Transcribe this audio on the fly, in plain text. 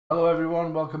Hello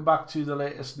everyone, welcome back to the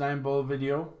latest 9-ball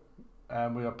video.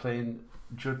 We are playing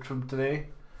Judd Trump today,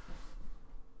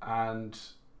 and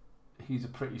he's a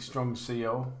pretty strong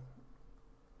CO.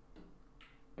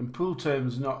 In pool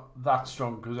terms, not that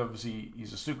strong because obviously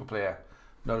he's a snooker player,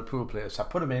 not a pool player. So I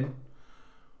put him in.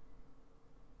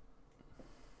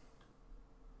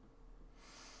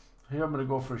 Here I'm going to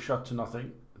go for a shot to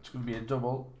nothing. It's going to be a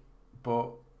double, but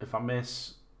if I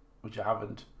miss, which I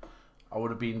haven't, I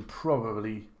would have been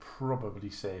probably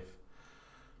safe.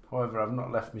 However, I've not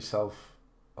left myself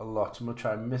a lot. I'm going to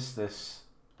try and miss this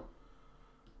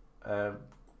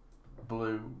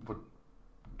blue, but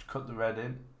cut the red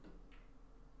in.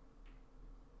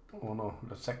 Oh no,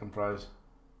 the second prize.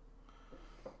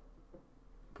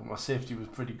 But my safety was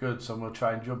pretty good, so I'm going to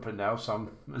try and jump it now. So I'm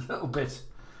a little bit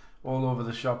all over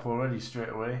the shop already straight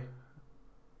away.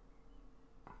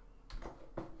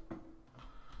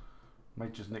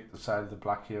 Might just nick the side of the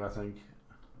black here, I think.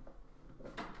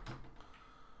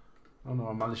 Oh no,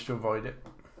 I managed to avoid it.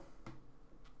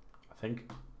 I think.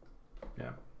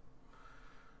 Yeah.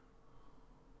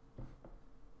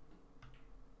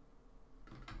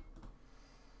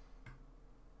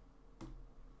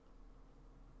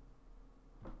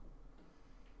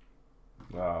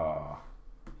 Ah.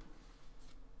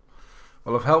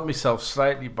 Well, I've helped myself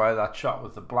slightly by that shot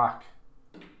with the black.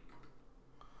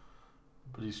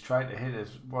 But he's trying to hit it.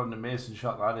 What an amazing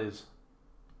shot that is.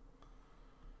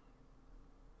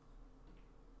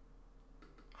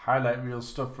 Highlight reel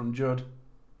stuff from Judd.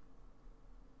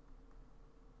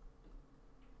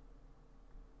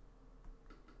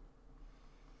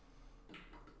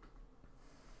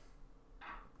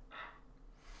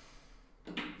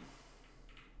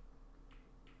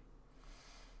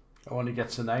 Oh, and he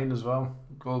gets a 9 as well.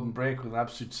 Golden break with an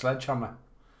absolute sledgehammer.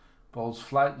 Ball's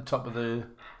flat at the top of the...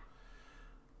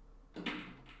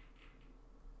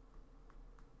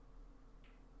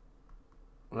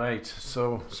 Right,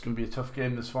 so it's going to be a tough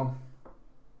game, this one.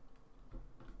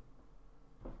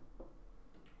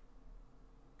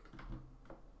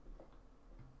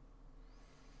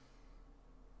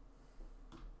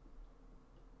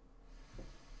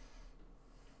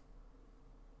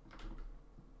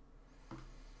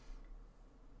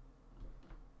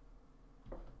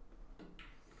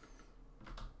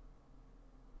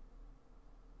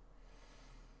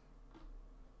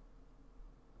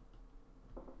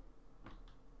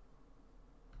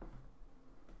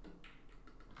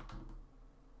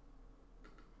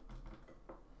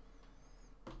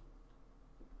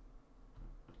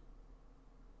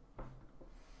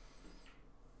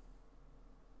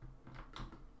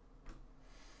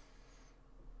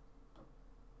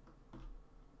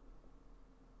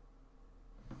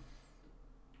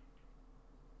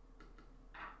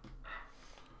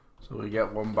 So we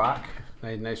get one back.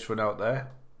 Nice run out there.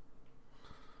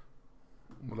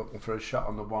 We're looking for a shot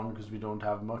on the one because we don't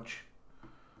have much.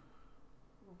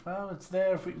 Well, it's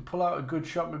there. If we can pull out a good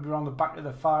shot, maybe around the back of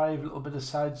the 5, a little bit of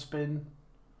side spin.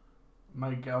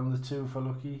 Might get on the 2 for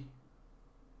lucky.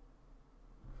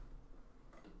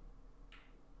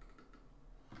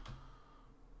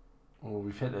 Oh,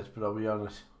 we've hit it, but are we on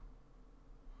it?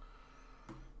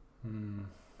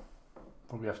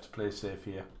 Probably have to play safe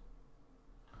here.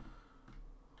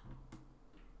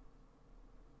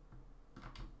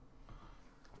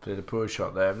 Played a poor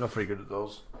shot there. I'm not very good at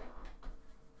those.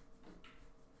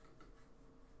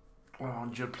 Oh,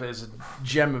 and Judd plays a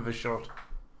gem of a shot.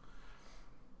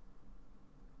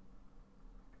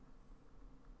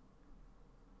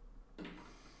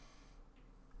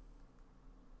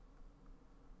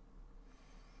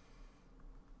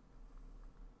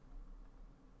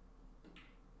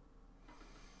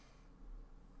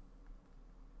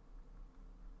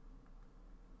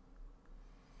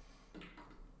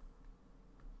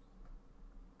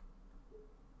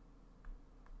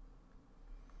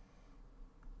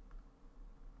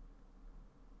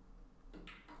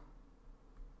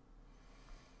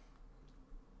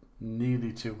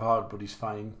 Nearly too hard, but he's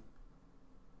fine.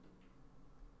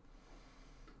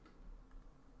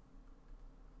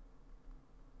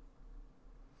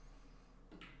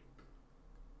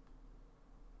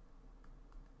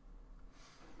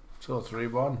 So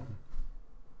 3-1.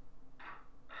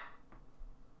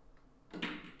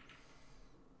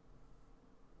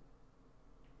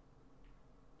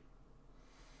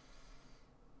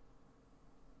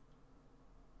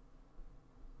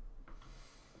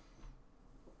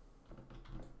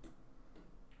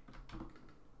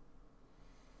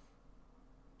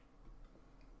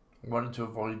 Wanted to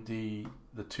avoid the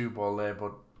 2-ball there,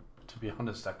 but to be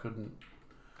honest, I couldn't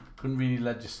really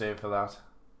legislate for that.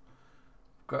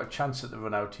 Got a chance at the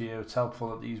run out here. It's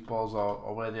helpful that these balls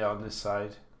are where they are on this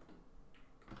side.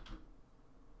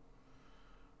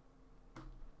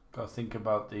 Got to think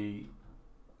about the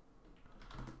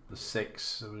 6,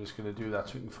 so we're just going to do that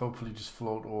so we can hopefully just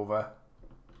float over.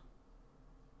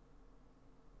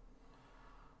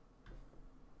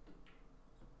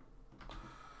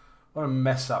 What a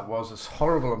mess that was. It's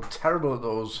horrible. I'm terrible at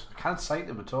those. I can't sight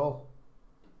them at all.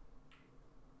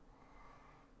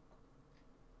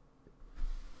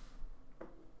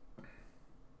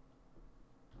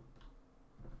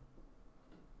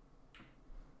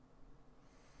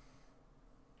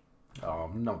 Oh,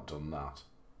 I've not done that.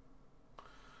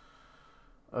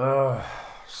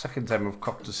 Second time I've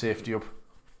cocked the safety up.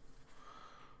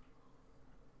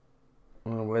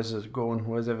 Oh, where's it going?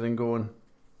 Where's everything going?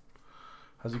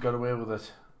 Has he got away with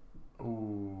it?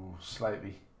 Oh,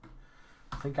 slightly.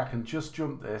 I think I can just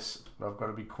jump this, but I've got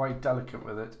to be quite delicate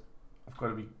with it. I've got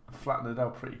to be flatten it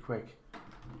out pretty quick.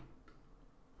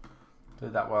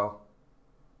 Did that well.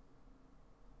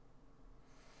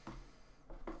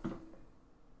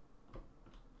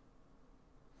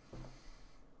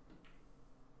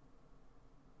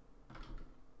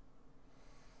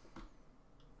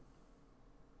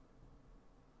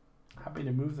 Happy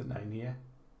to move the 9 here.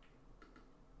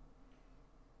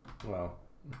 Well,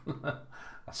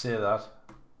 I say that.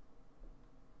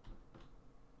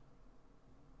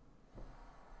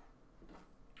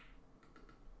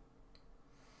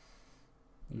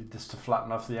 Need this to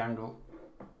flatten off the angle.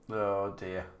 Oh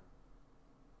dear.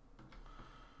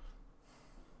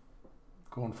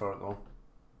 Going for it though.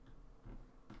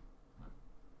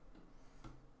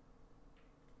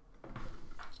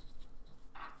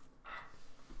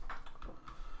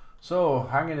 So,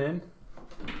 hanging in.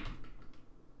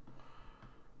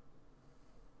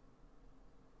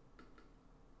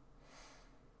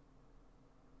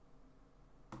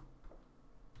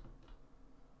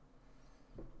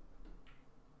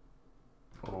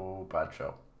 Oh, bad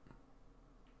shot.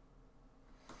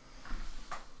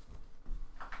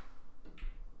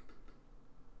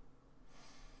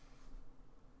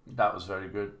 That was very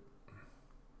good.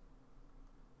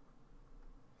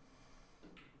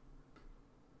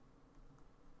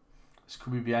 This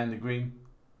could be behind the green.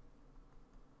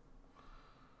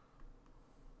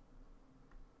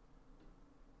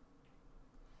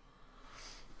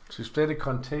 So he's played a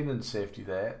containing safety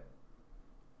there.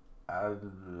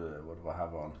 And what do I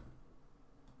have on?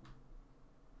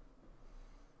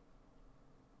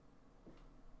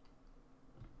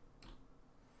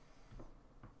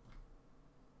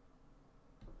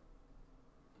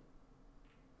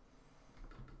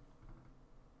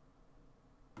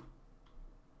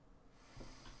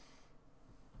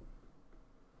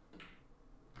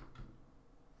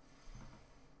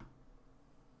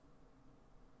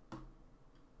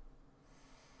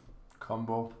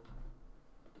 Combo.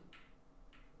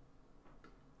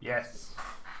 Yes.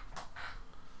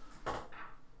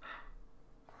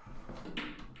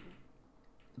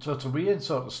 So it's a weird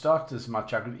sort of start to this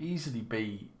match. I could easily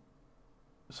be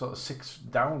sort of 6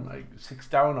 down, like 6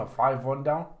 down or 5-1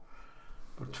 down.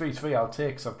 But 3-3 I'll take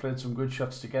because I've played some good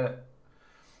shots to get it.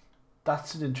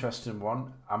 That's an interesting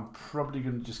one. I'm probably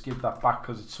going to just give that back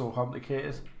because it's so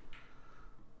complicated.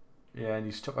 Yeah, and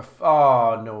he's took a...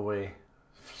 Oh, no way.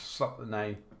 Slap the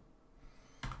 9.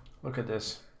 Look at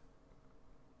this.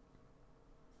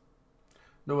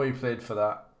 No way he played for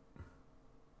that.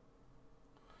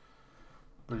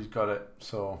 But he's got it,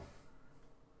 so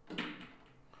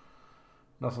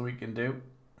nothing we can do.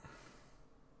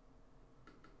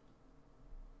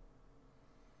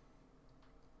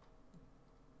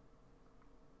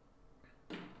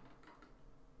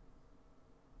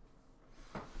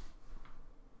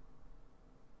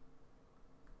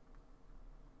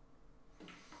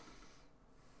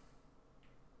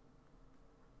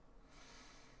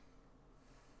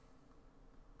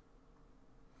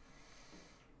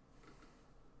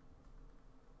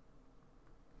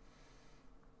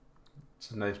 It's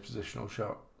a nice positional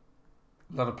shot.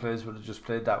 A lot of players would have just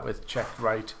played that with checked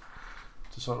right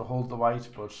to sort of hold the white,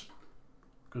 but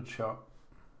good shot.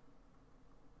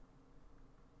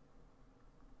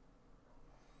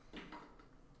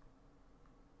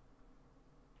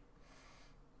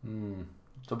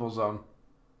 Doubles on.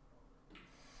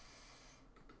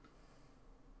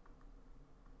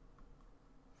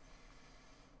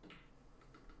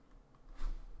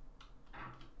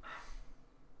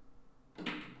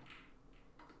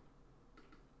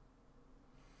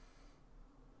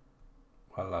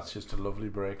 Well, that's just a lovely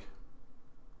break.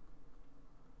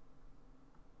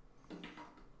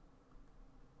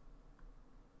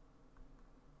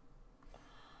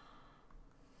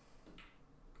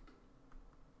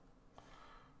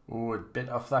 Oh, it bit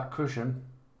off that cushion.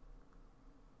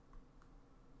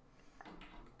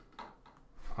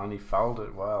 And he fouled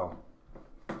it well.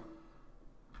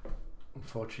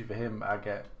 Unfortunately for him, I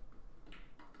get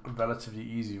a relatively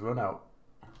easy run out.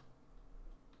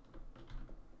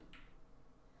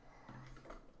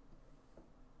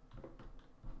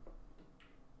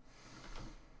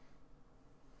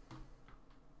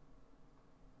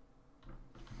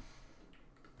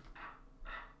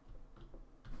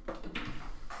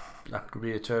 That could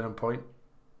be a turning point.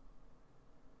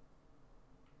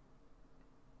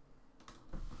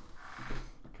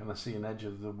 Can I see an edge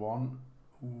of the one?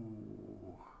 Ooh.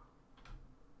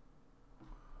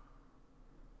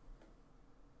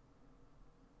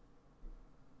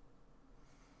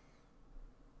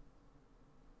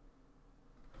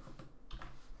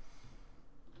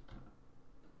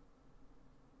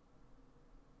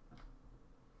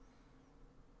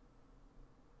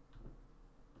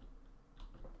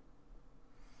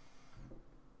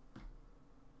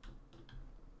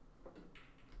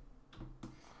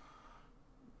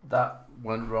 That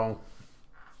went wrong.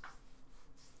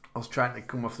 I was trying to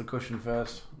come off the cushion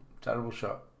first. Terrible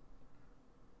shot.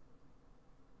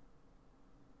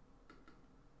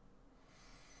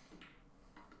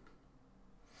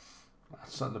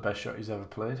 That's not the best shot he's ever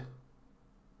played.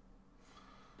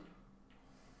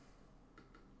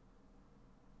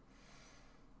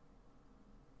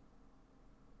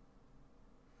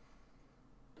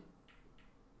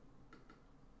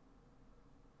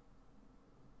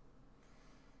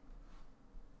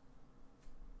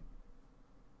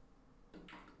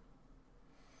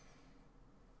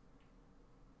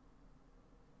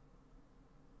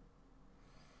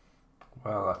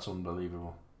 Well, that's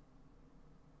unbelievable.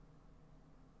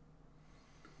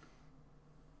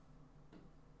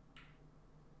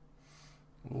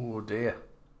 Oh dear.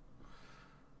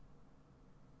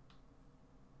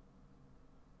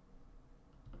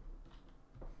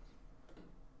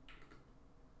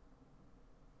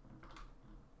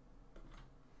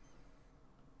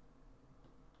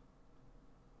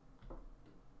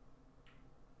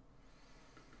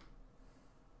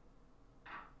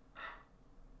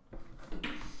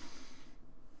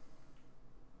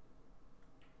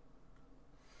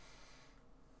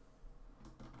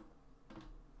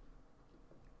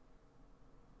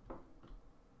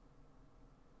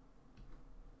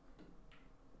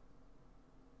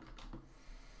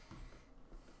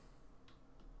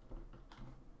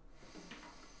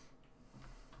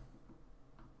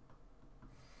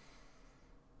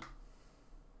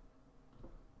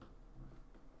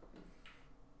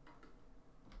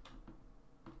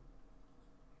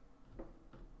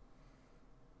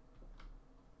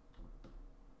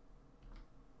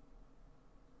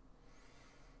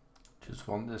 Just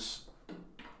want this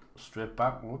straight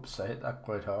back. Whoops, I hit that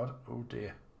quite hard. Oh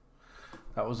dear.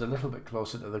 That was a little bit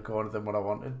closer to the corner than what I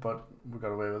wanted, but we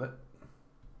got away with it.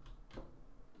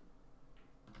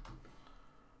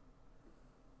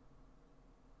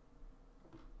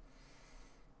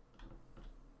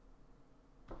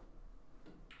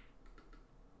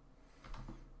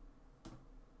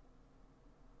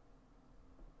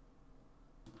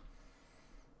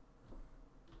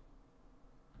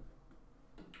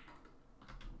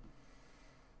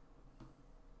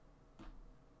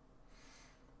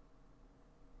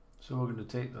 So we're going to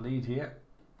take the lead here.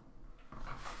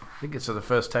 I think it's for the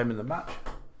first time in the match.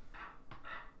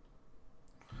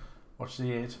 Watch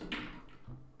the 8.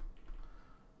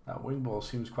 That wing ball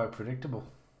seems quite predictable.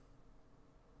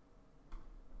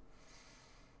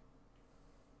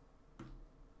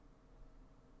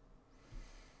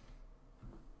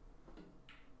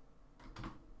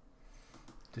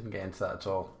 Didn't get into that at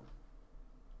all.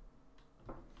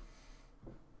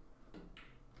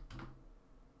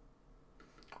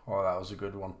 Oh, that was a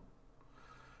good one.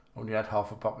 Only had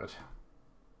half a pocket.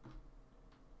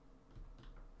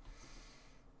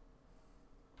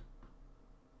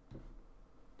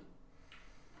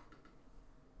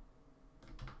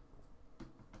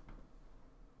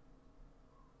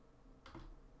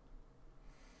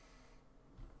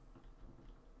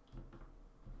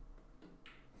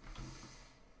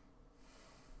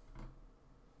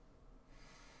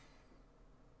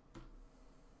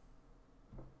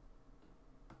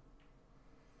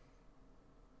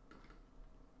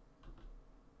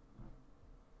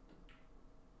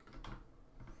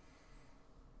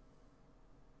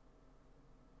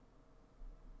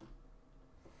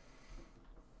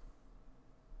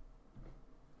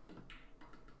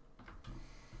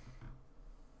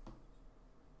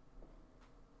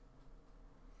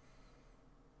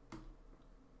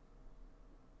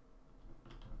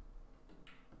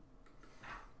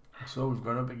 So we've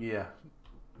gone up a gear.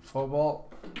 4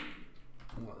 ball.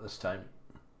 Not this time.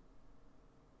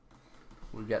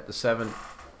 We get the 7.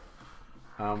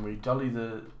 And we dolly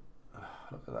the,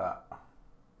 look at that.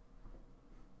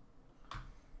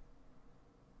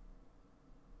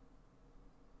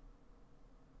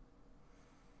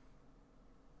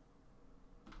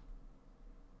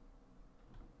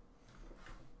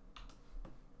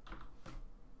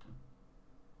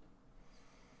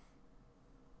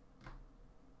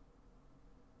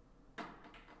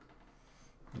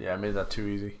 Yeah, I made that too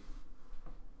easy.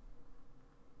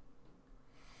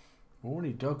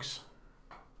 Only ducks.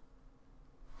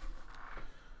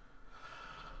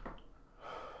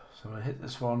 So I'm going to hit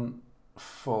this one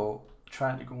full,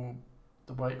 trying to go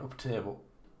the white up table.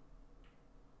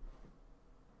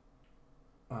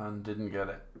 And didn't get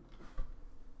it.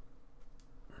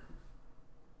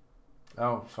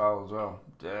 Oh, foul as well.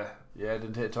 Yeah,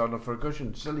 didn't hit it hard enough for a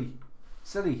cushion. Silly.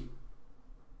 Silly.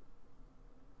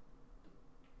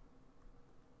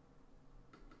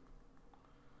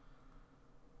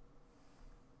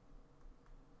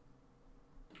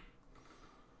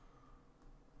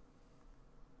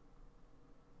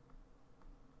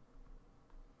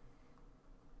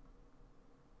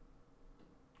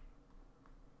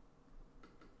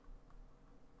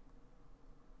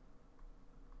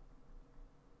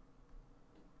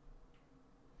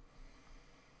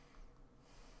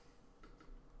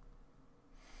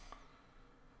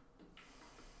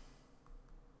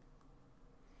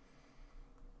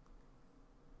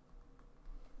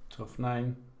 Tough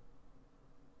 9.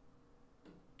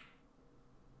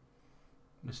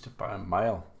 Missed it by a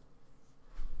mile.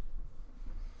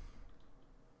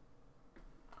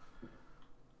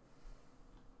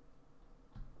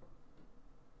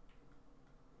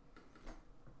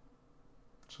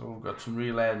 So we've got some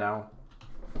relay now.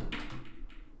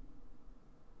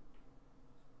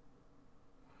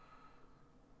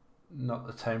 Not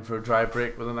the time for a dry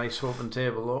break with a nice open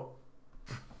table though.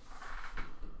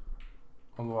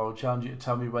 Although I would challenge you to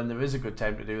tell me when there is a good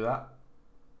time to do that.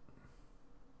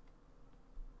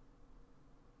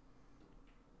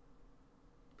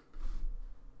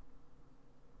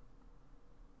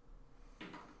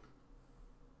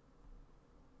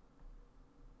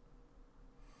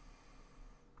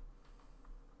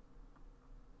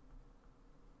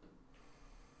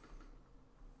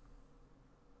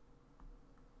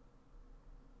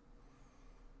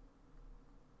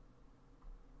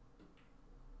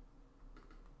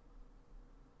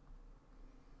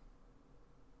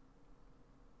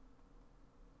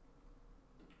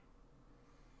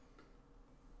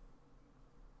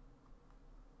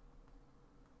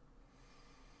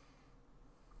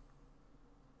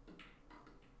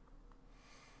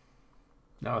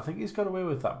 Now I think he's got away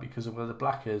with that because of where the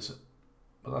black is,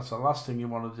 but that's the last thing you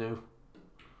want to do.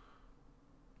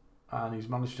 And he's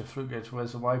managed to fluke it.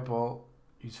 Where's the white ball?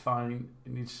 He's fine.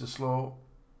 He needs to slow.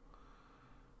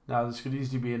 Now this could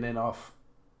easily be an in-off.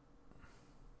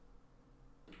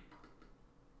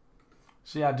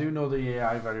 See, I do know the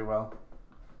AI very well.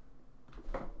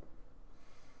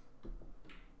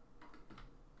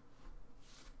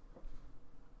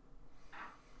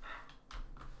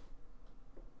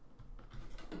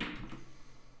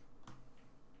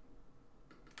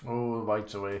 Oh, the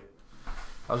white's away.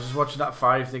 I was just watching that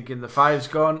 5 thinking the 5's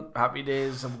gone. Happy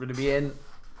days, I'm going to be in.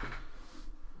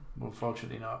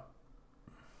 Unfortunately not.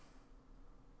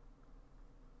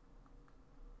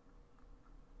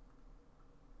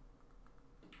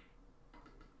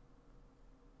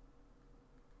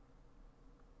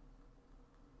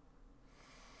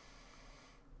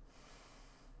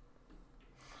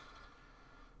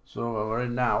 So we're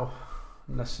in now,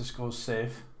 unless this goes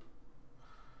safe.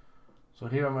 So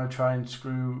here I'm going to try and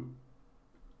screw,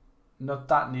 not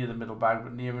that near the middle bag,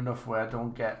 but near enough where I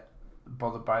don't get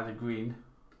bothered by the green.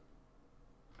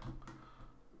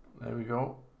 There we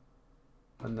go.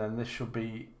 And then this should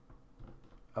be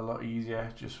a lot easier,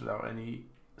 just without any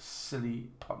silly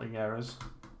potting errors.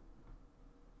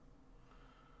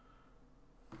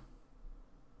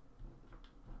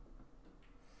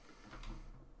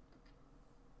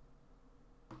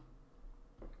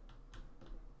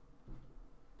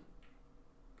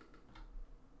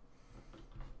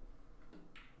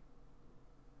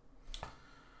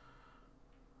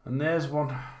 And there's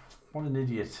one. What an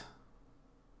idiot.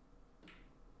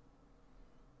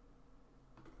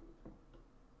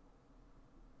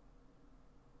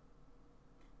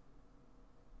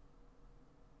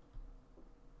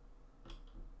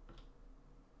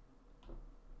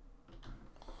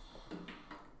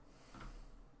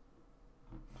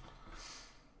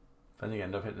 Then you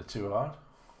end up hitting it too hard.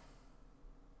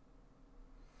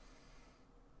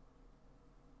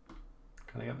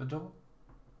 Can I get the double?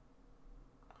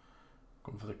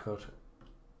 Going for the cut.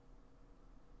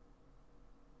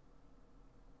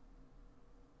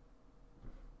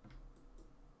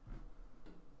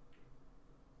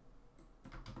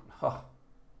 Oh.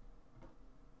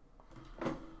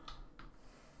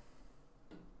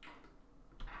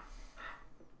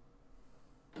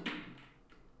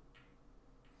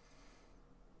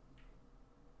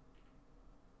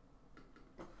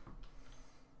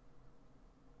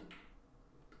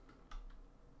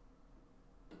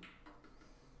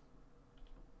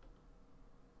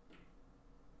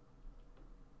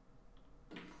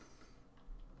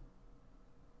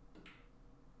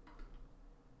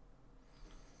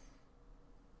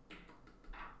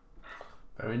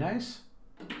 Very nice.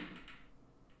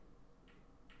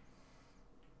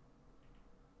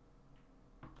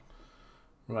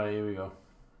 Right, here we go.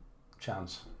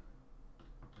 Chance.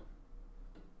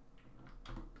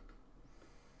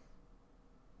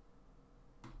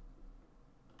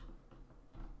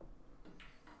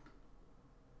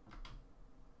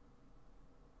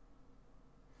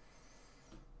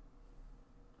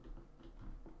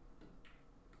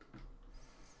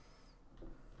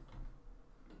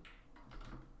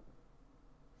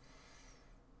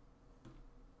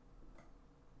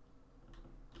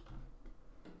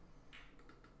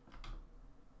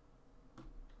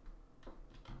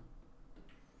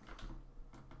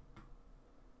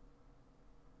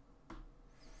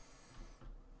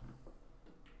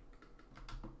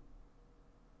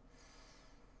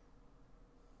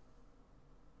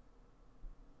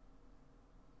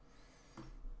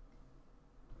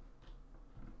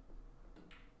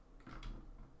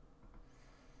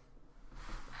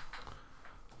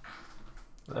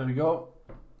 There we go.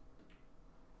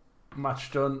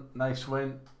 Match done. Nice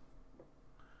win.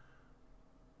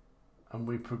 And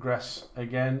we progress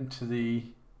again to the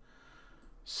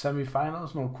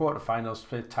semi-finals, no, quarter-finals to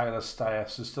play Tyler Steyer.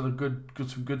 So still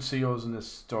some good COs in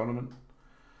this tournament.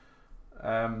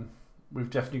 We've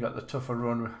definitely got the tougher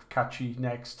run. We have Catchy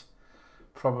next,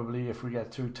 probably, if we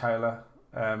get through Tyler.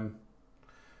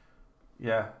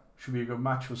 Yeah, should be a good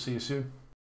match. We'll see you soon.